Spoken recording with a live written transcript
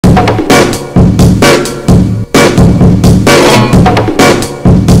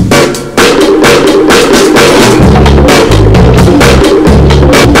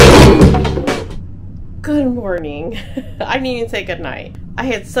morning. I didn't even say goodnight. I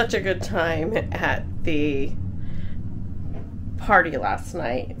had such a good time at the party last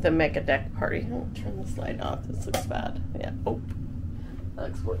night, the mega deck party. I'll turn this light off. This looks bad. Yeah. Oh, that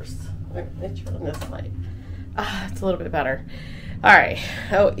looks worse. Let me turn this light. Ah, it's a little bit better. All right.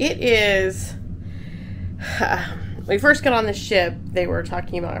 Oh, it is. When we first got on the ship, they were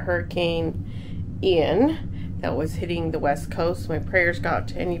talking about Hurricane Ian that was hitting the West Coast. My prayers go out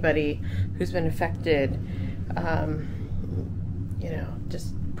to anybody who's been affected. You know,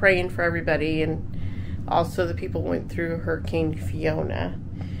 just praying for everybody, and also the people went through Hurricane Fiona.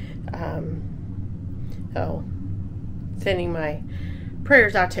 So sending my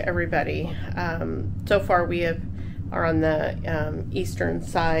prayers out to everybody. So far we are on the eastern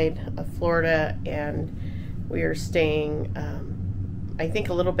side of Florida, and we are staying I think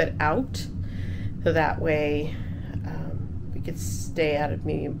a little bit out, so that way we could stay out of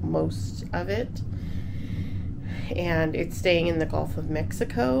maybe most of it. And it's staying in the Gulf of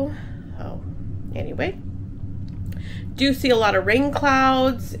Mexico. Oh, anyway, do see a lot of rain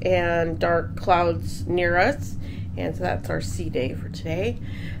clouds and dark clouds near us, and so that's our sea day for today.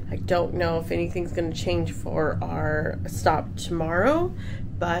 I don't know if anything's going to change for our stop tomorrow,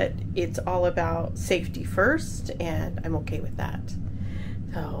 but it's all about safety first, and I'm okay with that.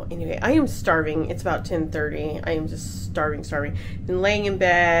 So anyway, I am starving. It's about 10:30. I am just starving, and laying in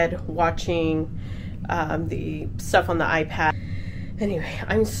bed watching the stuff on the iPad. Anyway,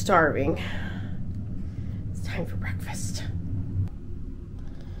 I'm starving. It's time for breakfast.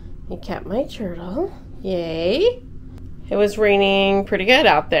 You kept my turtle. Yay. It was raining pretty good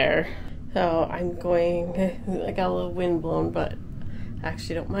out there. So I'm going, I got a little wind blown, but I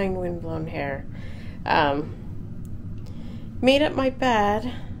actually don't mind wind blown hair. Made up my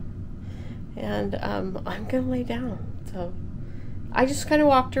bed, and I'm gonna lay down. So I just kind of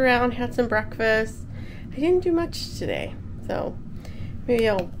walked around, had some breakfast. I didn't do much today, so maybe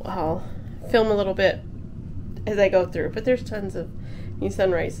I'll film a little bit as I go through, but there's tons of new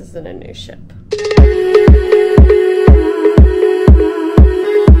sunrises in a new ship.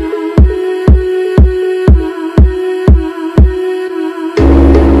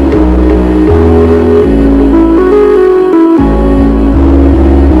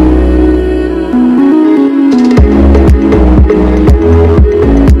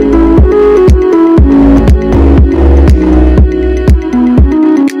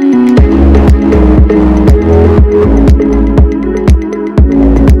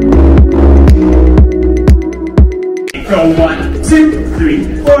 Go 1, 2,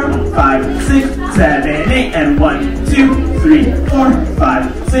 3, 4, 5, 6, 7, 8, and 1, 2, 3, 4,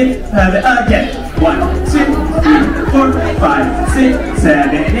 5, 6, 7, again. 1, 2, 3, 4, 5, 6,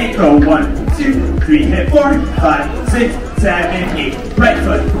 7, 8. Go 1, 2, 3, hit 4, 5, 6, 7, 8. Right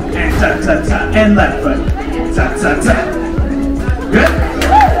foot and ta-ta-ta, and left foot ta-ta-ta. Good.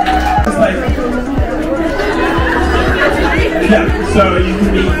 Yeah. So you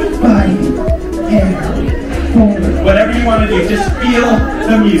can be body, hair. Whatever you want to do, just feel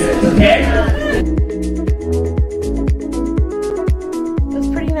the music, okay? It was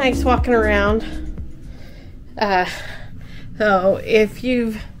pretty nice walking around. So if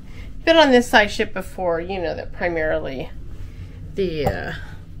you've been on this size ship before, you know that primarily the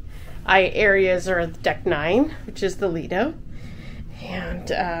eye areas are deck 9, which is the Lido,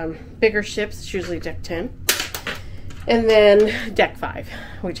 and bigger ships, it's usually deck 10, and then deck 5,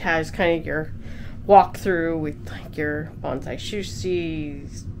 which has kind of your walk through with like your bonsai sushi,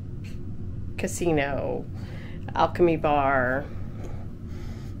 casino, alchemy bar.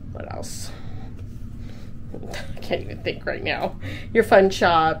 What else? I can't even think right now. Your fun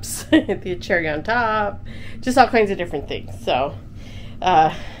shops, the cherry on top, just all kinds of different things. So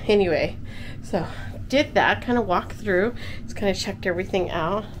anyway, so did that, kind of walk through, just kind of checked everything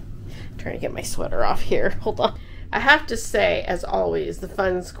out. I'm trying to get my sweater off here. Hold on. I have to say, as always, the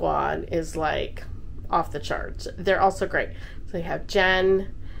Fun Squad is like off the charts. They're also great. So you have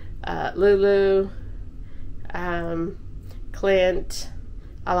Jen, Lulu, Clint,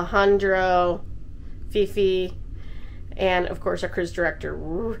 Alejandro, Fifi, and of course our cruise director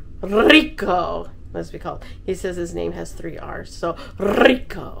Rico, must be called. He says his name has 3 R's, so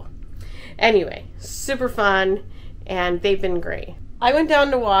Rico. Anyway, super fun, and they've been great. I went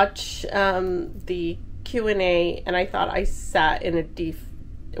down to watch the Q&A, and I thought I sat in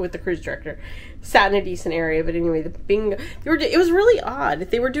with the cruise director, sat in a decent area. But anyway, the bingo, it was really odd.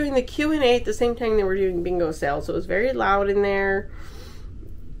 They were doing the Q&A at the same time they were doing bingo sales, so it was very loud in there.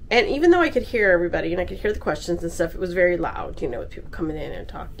 And even though I could hear everybody and I could hear the questions and stuff, it was very loud, you know, with people coming in and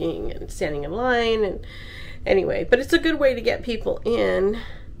talking and standing in line. And anyway, but it's a good way to get people in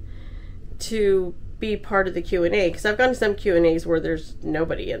to be part of the Q&A, because I've gone to some Q&As where there's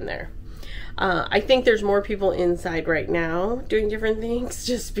nobody in there. I think there's more people inside right now doing different things,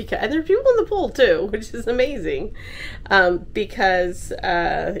 just because, and there's people in the pool too, which is amazing, because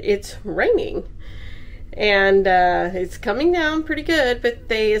it's raining, and it's coming down pretty good, but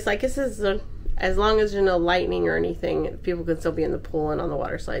it's like, this is as long as there's no lightning or anything, people can still be in the pool and on the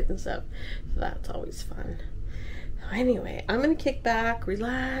water slides and stuff, so that's always fun. Anyway, I'm gonna kick back,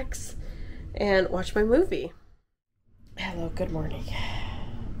 relax, and watch my movie. Hello, good morning.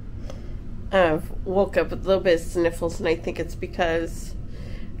 I woke up with a little bit of sniffles, and I think it's because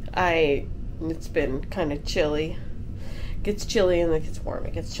it's been kind of chilly. It gets chilly and then it gets warm.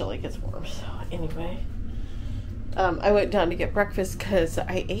 It gets chilly, it gets warm. So anyway, I went down to get breakfast because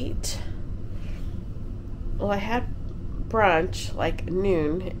I had brunch like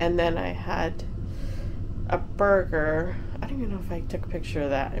noon, and then I had a burger. I don't even know if I took a picture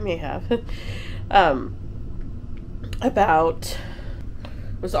of that. I may have. It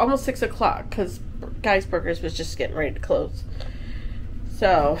was almost 6 o'clock because Guy's Burgers was just getting ready to close.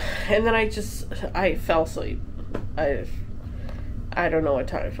 So, and then I fell asleep. I don't know what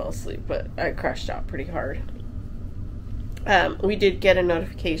time I fell asleep, but I crashed out pretty hard. We did get a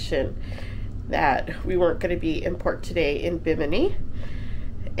notification that we weren't going to be in port today in Bimini.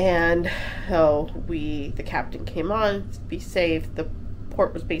 And so the captain came on to be safe. The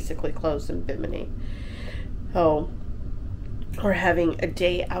port was basically closed in Bimini. So we're having a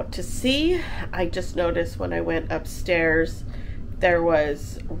day out to sea. I just noticed when I went upstairs, it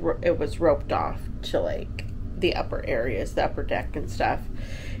was roped off to like the upper areas, the upper deck and stuff.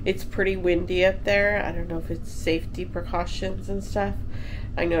 It's pretty windy up there. I don't know if it's safety precautions and stuff.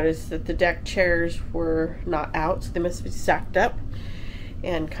 I noticed that the deck chairs were not out, so they must be stacked up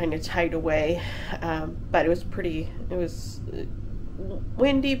and kind of tied away. But it was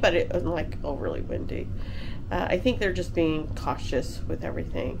windy, but it wasn't like overly windy. I think they're just being cautious with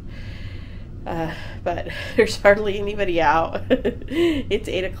everything. But there's hardly anybody out. It's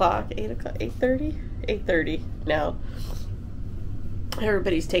 8 o'clock, 8:30 now.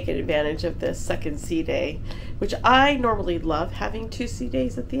 Everybody's taking advantage of this second sea day, which I normally love having 2 sea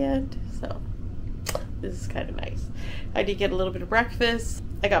days at the end. So this is kind of nice. I did get a little bit of breakfast.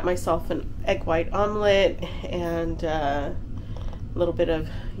 I got myself an egg white omelet and a little bit of,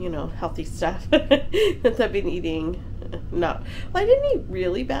 healthy stuff that I've been eating. I didn't eat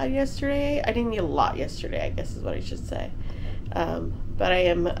really bad yesterday. I didn't eat a lot yesterday, I guess is what I should say. But I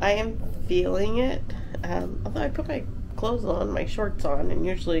am feeling it. Although I put my clothes on, my shorts on, and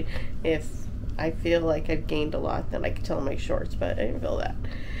usually if I feel like I've gained a lot, then I can tell in my shorts, but I didn't feel that.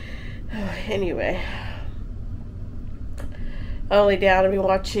 Anyway, I'll lay down and be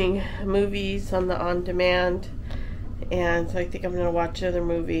watching movies on the on-demand. And so I think I'm going to watch another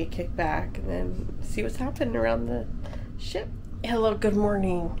movie, kick back, and then see what's happening around the ship. Hello, good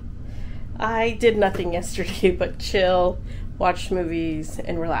morning. I did nothing yesterday but chill, watch movies,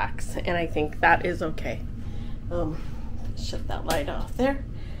 and relax. And I think that is okay. Shut that light off there.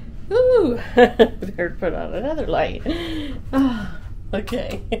 Ooh, better put on another light.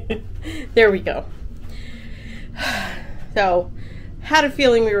 Okay, there we go. So, had a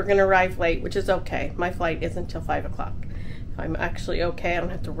feeling we were going to arrive late, which is okay. My flight isn't until 5 o'clock. I'm actually okay. I don't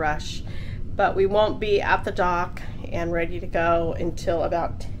have to rush. But we won't be at the dock and ready to go until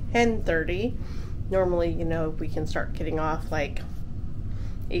about 10:30. Normally, we can start getting off like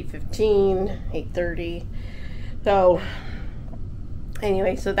 8:15, 8:30. So,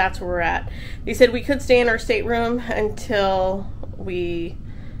 anyway, so that's where we're at. They said we could stay in our stateroom until we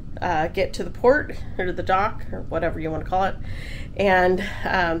get to the port or to the dock or whatever you want to call it, and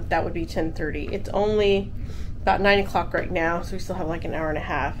that would be 10:30. It's only about 9 o'clock right now, so we still have like an hour and a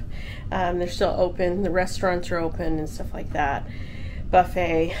half. They're still open. The restaurants are open and stuff like that.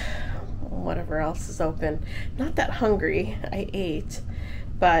 Buffet, whatever else is open. Not that hungry. I ate,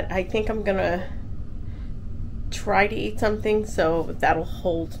 but I think I'm gonna try to eat something so that'll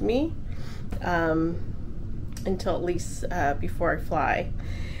hold me until at least before I fly.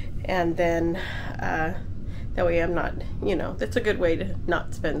 And then that way I'm not, that's a good way to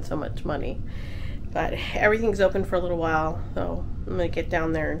not spend so much money. But everything's open for a little while, so I'm going to get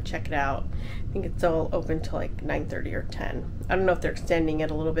down there and check it out. I think it's all open till like 9:30 or 10. I don't know if they're extending it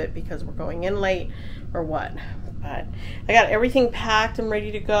a little bit because we're going in late or what. But I got everything packed. I'm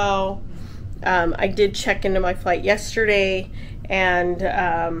ready to go. I did check into my flight yesterday and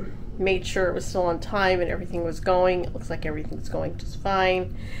made sure it was still on time and everything was going. It looks like everything's going just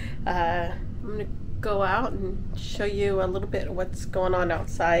fine. I'm going to go out and show you a little bit of what's going on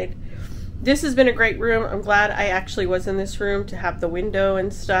outside. This has been a great room. I'm glad I actually was in this room to have the window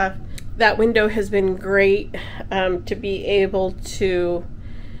and stuff. that window has been great to be able to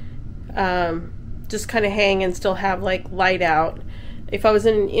just kind of hang and still have like light out. If I was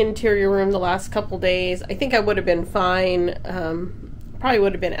in an interior room the last couple days, I think I would have been fine. Probably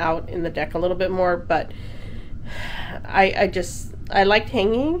would have been out in the deck a little bit more, but I liked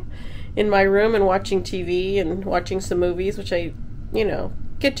hanging in my room and watching TV and watching some movies, which I, you know,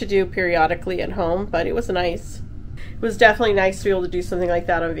 get to do periodically at home, but it was nice. It was definitely nice to be able to do something like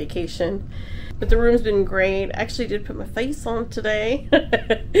that on vacation. But the room's been great. I actually did put my face on today.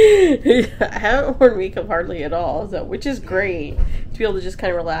 I haven't worn makeup hardly at all, so, which is great. To be able to just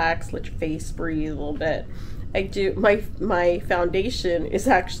kind of relax, let your face breathe a little bit. I do, my foundation is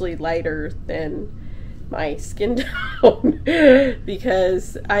actually lighter than my skin tone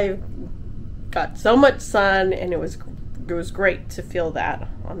because I've got so much sun, and it was great to feel that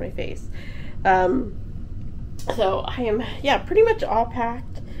on my face. So I am, yeah, pretty much all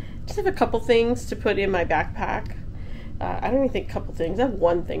packed. Just have a couple things to put in my backpack. I don't even think a couple things. I have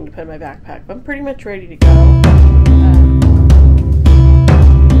one thing to put in my backpack, but I'm pretty much ready to go.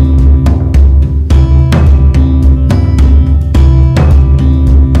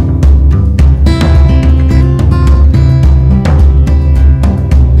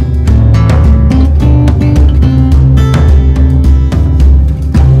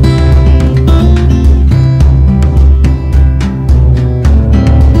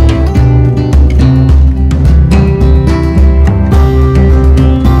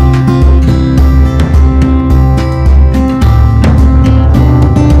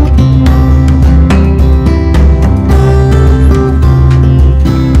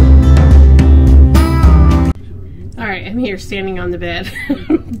 Standing on the bed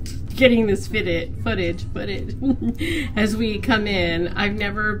getting this footage as we come in. I've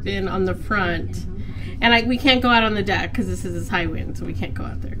never been on the front, and we can't go out on the deck because this is high wind, so we can't go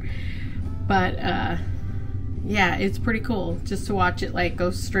out there, but yeah, it's pretty cool just to watch it like go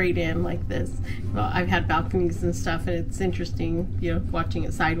straight in like this. Well, I've had balconies and stuff, and it's interesting, you know, watching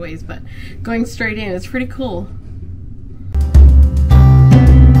it sideways, but going straight in, it's pretty cool.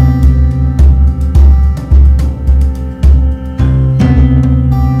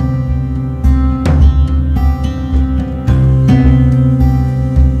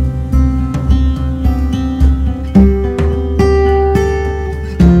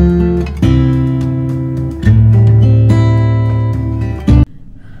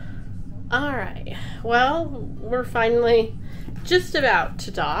 Well, we're finally just about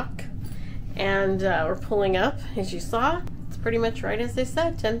to dock, and we're pulling up. As you saw, it's pretty much right as they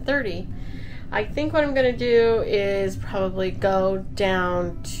said, 10:30. I think what I'm going to do is probably go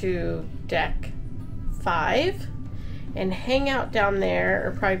down to deck 5 and hang out down there, or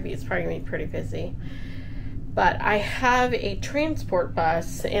it's probably going to be pretty busy. But I have a transport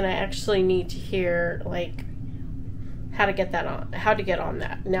bus, and I actually need to hear like how to get on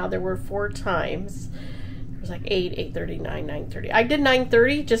that. Now there were 4 times. It was like 8, 8:30, 9, 9:30. I did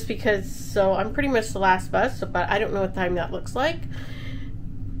 9:30 just because, so I'm pretty much the last bus, but I don't know what time that looks like.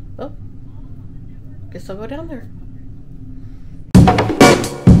 Oh, guess I'll go down there.